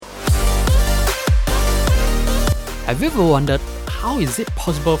Have you ever wondered how is it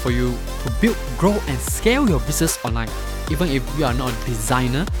possible for you to build, grow and scale your business online? Even if you are not a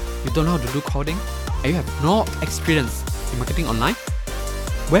designer, you don't know how to do coding, and you have no experience in marketing online?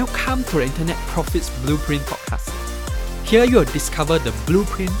 Welcome to the Internet Profits Blueprint podcast. Here you will discover the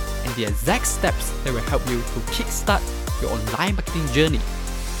blueprint and the exact steps that will help you to kickstart your online marketing journey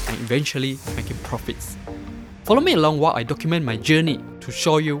and eventually making profits. Follow me along while I document my journey to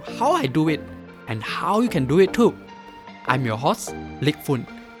show you how I do it and how you can do it too. I'm your host, Lik Fun,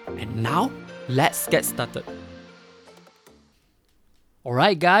 and now let's get started.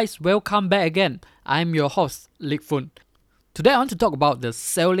 Alright guys, welcome back again. I'm your host, Lik Fun. Today I want to talk about the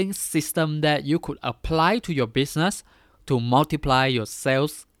selling system that you could apply to your business to multiply your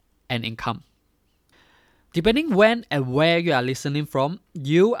sales and income. Depending when and where you are listening from,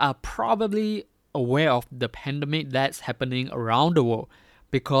 you are probably aware of the pandemic that's happening around the world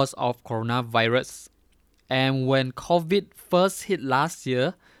because of coronavirus. And when COVID first hit last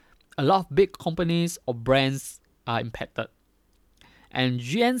year, a lot of big companies or brands are impacted. And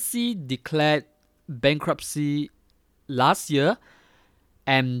GNC declared bankruptcy last year,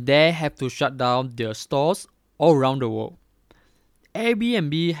 and they have to shut down their stores all around the world.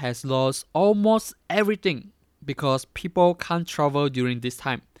 Airbnb has lost almost everything because people can't travel during this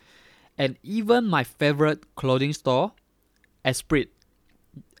time. And even my favorite clothing store, Esprit,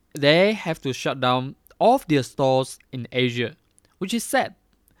 they have to shut down all of their stores in Asia, which is sad.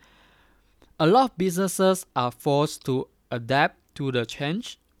 A lot of businesses are forced to adapt to the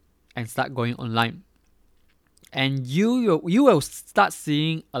change and start going online. And you will start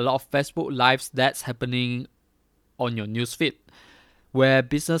seeing a lot of Facebook Lives that's happening on your newsfeed, where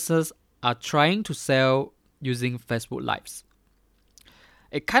businesses are trying to sell using Facebook Lives.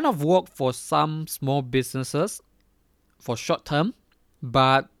 It kind of worked for some small businesses for short term,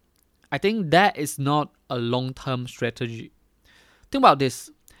 but I think that is not a long-term strategy. Think about this.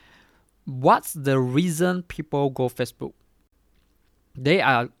 What's the reason people go Facebook? They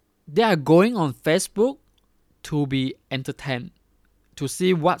are going on Facebook to be entertained, to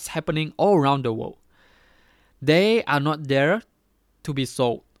see what's happening all around the world. They are not there to be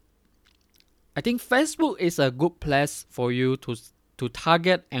sold. I think Facebook is a good place for you to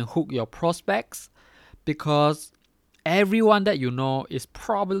target and hook your prospects because everyone that you know is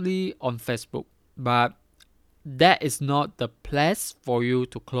probably on Facebook, but that is not the place for you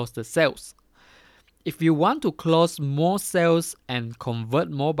to close the sales. If you want to close more sales and convert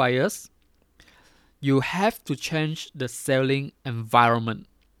more buyers, you have to change the selling environment.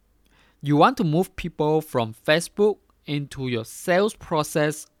 You want to move people from Facebook into your sales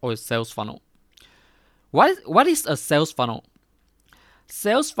process or your sales funnel. What is a sales funnel?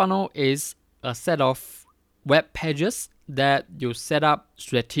 Sales funnel is a set of web pages that you set up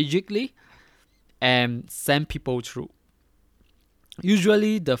strategically and send people through.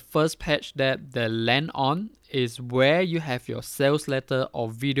 Usually the first page that they land on is where you have your sales letter or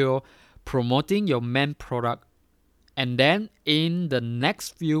video promoting your main product. And then in the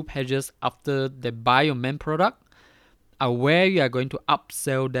next few pages after they buy your main product are where you are going to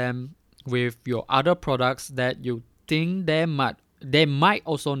upsell them with your other products that you think they might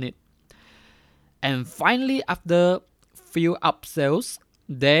also need. And finally, after few upsells,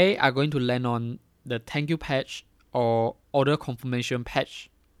 they are going to land on the thank you page or order confirmation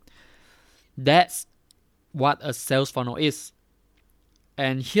page. That's what a sales funnel is.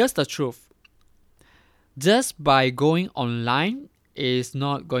 And here's the truth. Just by going online is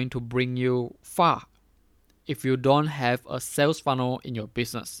not going to bring you far if you don't have a sales funnel in your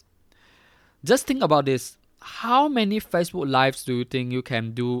business. Just think about this. How many Facebook Lives do you think you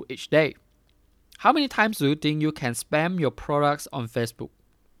can do each day? How many times do you think you can spam your products on Facebook?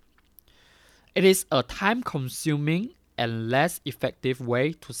 It is a time-consuming and less effective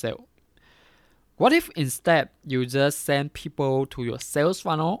way to sell. What if instead you just send people to your sales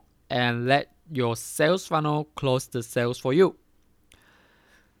funnel and let your sales funnel close the sales for you?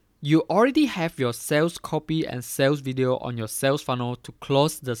 You already have your sales copy and sales video on your sales funnel to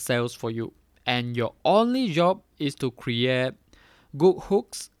close the sales for you. And your only job is to create good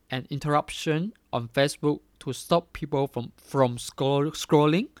hooks and interruption on Facebook to stop people from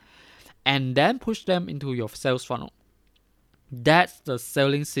scrolling and then push them into your sales funnel. That's the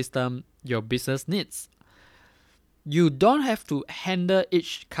selling system your business needs. You don't have to handle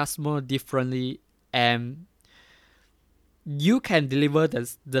each customer differently, and you can deliver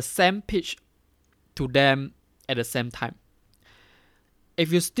the same pitch to them at the same time.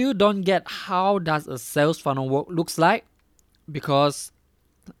 If you still don't get how does a sales funnel looks like, because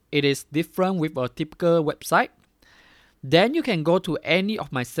it is different with a typical website, then you can go to any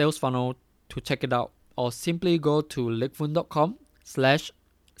of my sales funnel to check it out or simply go to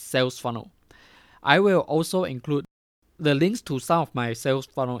likfun.com/salesfunnel. I will also include the links to some of my sales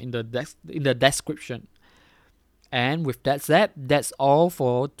funnel in the description. And with that said, that's all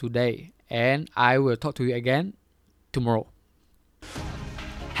for today, and I will talk to you again tomorrow.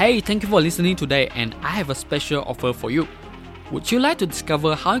 Hey, thank you for listening today, and I have a special offer for you. Would you like to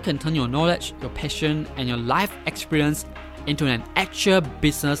discover how you can turn your knowledge, your passion, and your life experience into an actual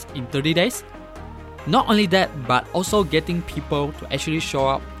business in 30 days? Not only that, but also getting people to actually show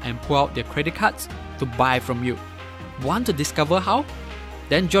up and pull out their credit cards to buy from you. Want to discover how?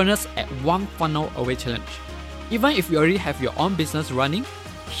 Then join us at One Funnel Away Challenge. Even if you already have your own business running,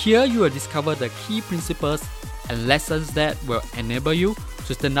 here you will discover the key principles and lessons that will enable you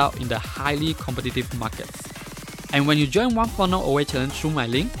to stand out in the highly competitive markets. And when you join One Funnel Away Challenge through my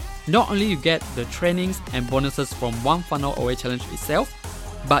link, not only you get the trainings and bonuses from One Funnel Away Challenge itself,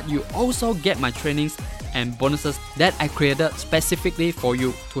 but you also get my trainings and bonuses that I created specifically for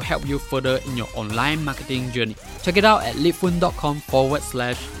you to help you further in your online marketing journey. Check it out at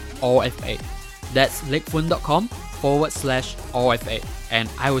likfun.com/OFA. That's likfun.com/OFA, and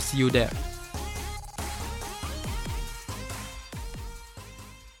I will see you there.